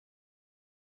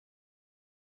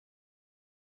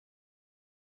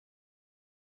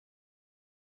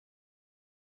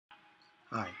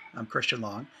Hi, I'm Christian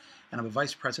Long, and I'm a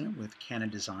vice president with Canon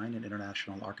Design and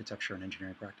International Architecture and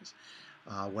Engineering Practice.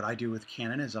 What I do with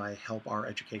Canon is I help our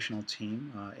educational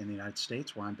team in the United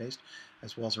States, where I'm based,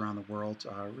 as well as around the world,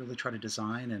 really try to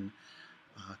design and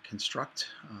construct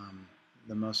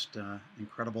the most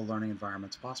incredible learning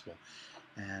environments possible.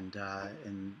 And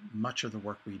much of the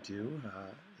work we do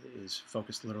is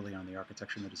focused literally on the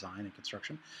architecture and the design and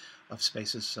construction of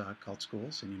spaces called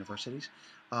schools and universities.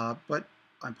 But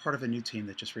I'm part of a new team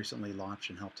that just recently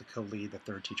launched and helped to co-lead the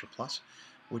Third Teacher Plus,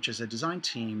 which is a design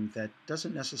team that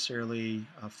doesn't necessarily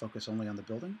focus only on the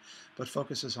building, but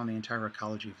focuses on the entire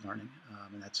ecology of learning.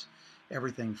 And that's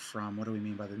everything from what do we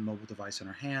mean by the mobile device in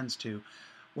our hands to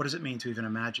what does it mean to even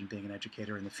imagine being an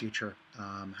educator in the future?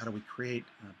 How do we create,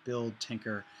 build,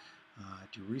 tinker,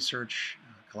 do research,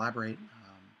 collaborate,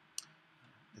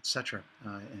 etc.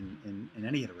 In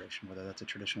any iteration, whether that's a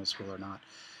traditional school or not.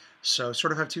 So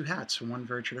sort of have two hats. One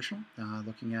very traditional,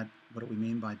 looking at what do we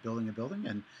mean by building a building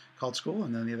and called school,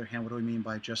 and then on the other hand, what do we mean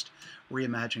by just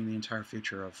reimagining the entire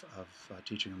future of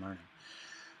teaching and learning.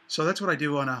 So that's what I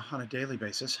do on a daily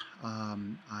basis. I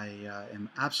am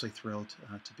absolutely thrilled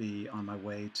to be on my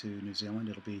way to New Zealand.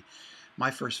 It'll be my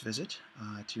first visit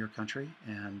to your country,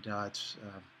 and it's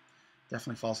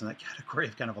definitely falls in that category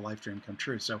of kind of a life dream come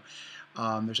true. So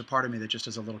there's a part of me that just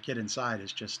as a little kid inside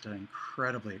is just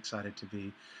incredibly excited to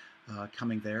be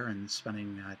coming there and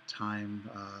spending time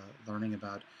learning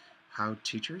about how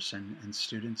teachers and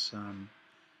students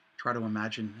try to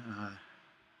imagine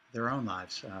their own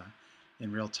lives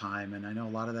in real time. And I know a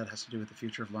lot of that has to do with the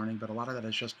future of learning, but a lot of that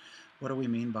is just what do we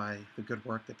mean by the good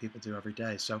work that people do every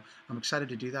day. So I'm excited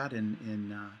to do that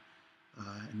in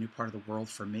a new part of the world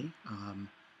for me,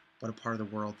 but a part of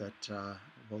the world that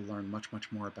we'll learn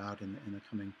much more about in the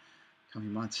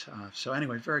coming months. So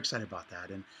anyway, very excited about that,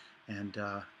 and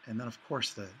then of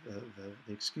course the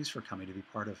excuse for coming to be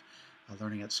part of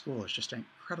learning at school is just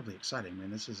incredibly exciting. I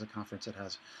mean, this is a conference that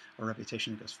has a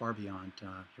reputation that goes far beyond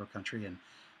your country, and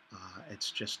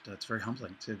it's very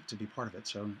humbling to be part of it.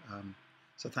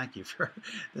 So thank you for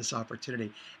this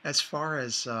opportunity. As far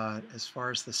as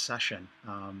the session,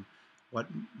 what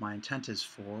my intent is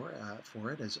for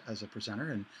it as a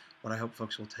presenter, and what I hope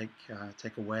folks will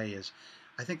take away is,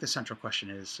 I think the central question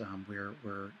is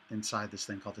we're inside this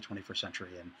thing called the 21st century,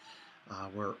 and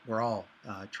we're all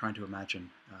trying to imagine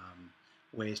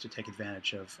ways to take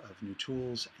advantage of new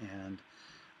tools and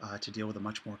to deal with a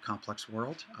much more complex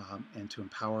world, and to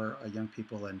empower young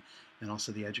people and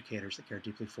also the educators that care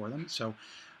deeply for them. So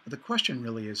the question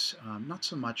really is not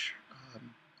so much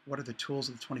what are the tools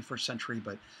of the 21st century,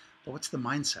 but what's the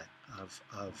mindset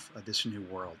of this new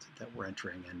world that we're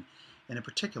entering? And in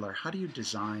particular, how do you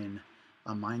design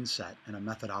a mindset and a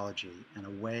methodology and a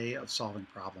way of solving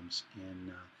problems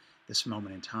in this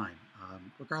moment in time,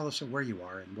 regardless of where you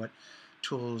are and what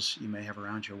tools you may have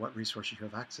around you or what resources you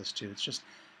have access to? It's just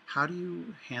how do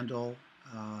you handle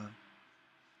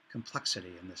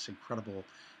complexity in this incredible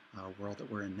world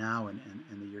that we're in now and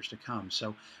the years to come.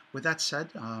 So with that said,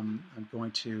 I'm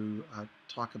going to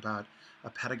talk about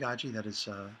a pedagogy that is,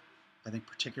 I think,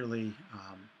 particularly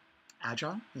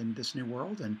agile in this new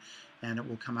world, and it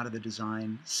will come out of the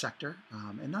design sector,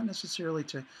 and not necessarily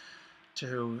to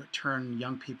turn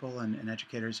young people and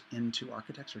educators into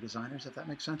architects or designers, if that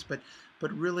makes sense, but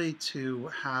really to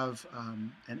have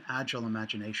an agile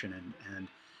imagination and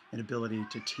an ability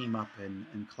to team up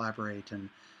and collaborate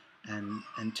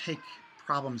and take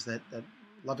problems that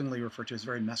lovingly refer to as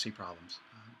very messy problems.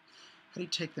 How do you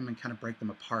take them and kind of break them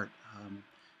apart,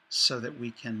 so that we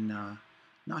can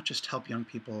not just help young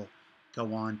people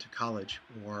go on to college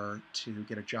or to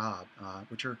get a job,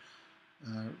 which are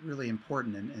really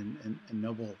important and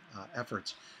noble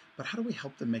efforts, but how do we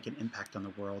help them make an impact on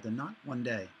the world, and not one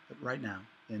day, but right now,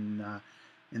 in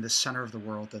the center of the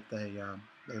world that they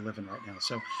live in right now.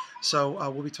 So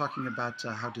we'll be talking about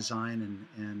how design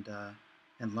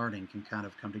and learning can kind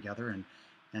of come together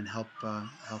and help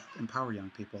empower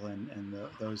young people and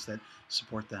those that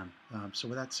support them. So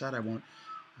with that said, I won't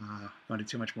go into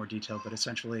too much more detail, but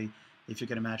essentially, if you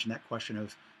can imagine that question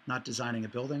of not designing a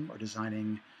building or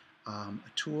designing a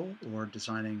tool or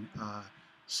designing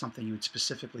something you would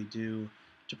specifically do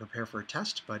to prepare for a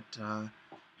test, but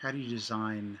how do you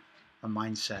design a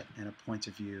mindset and a point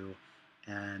of view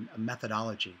and a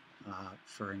methodology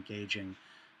for engaging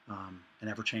an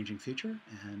ever-changing future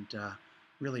and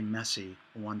really messy,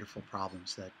 wonderful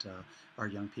problems that our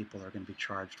young people are going to be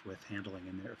charged with handling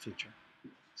in their future.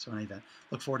 So in any event,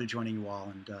 look forward to joining you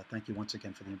all, and thank you once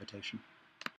again for the invitation.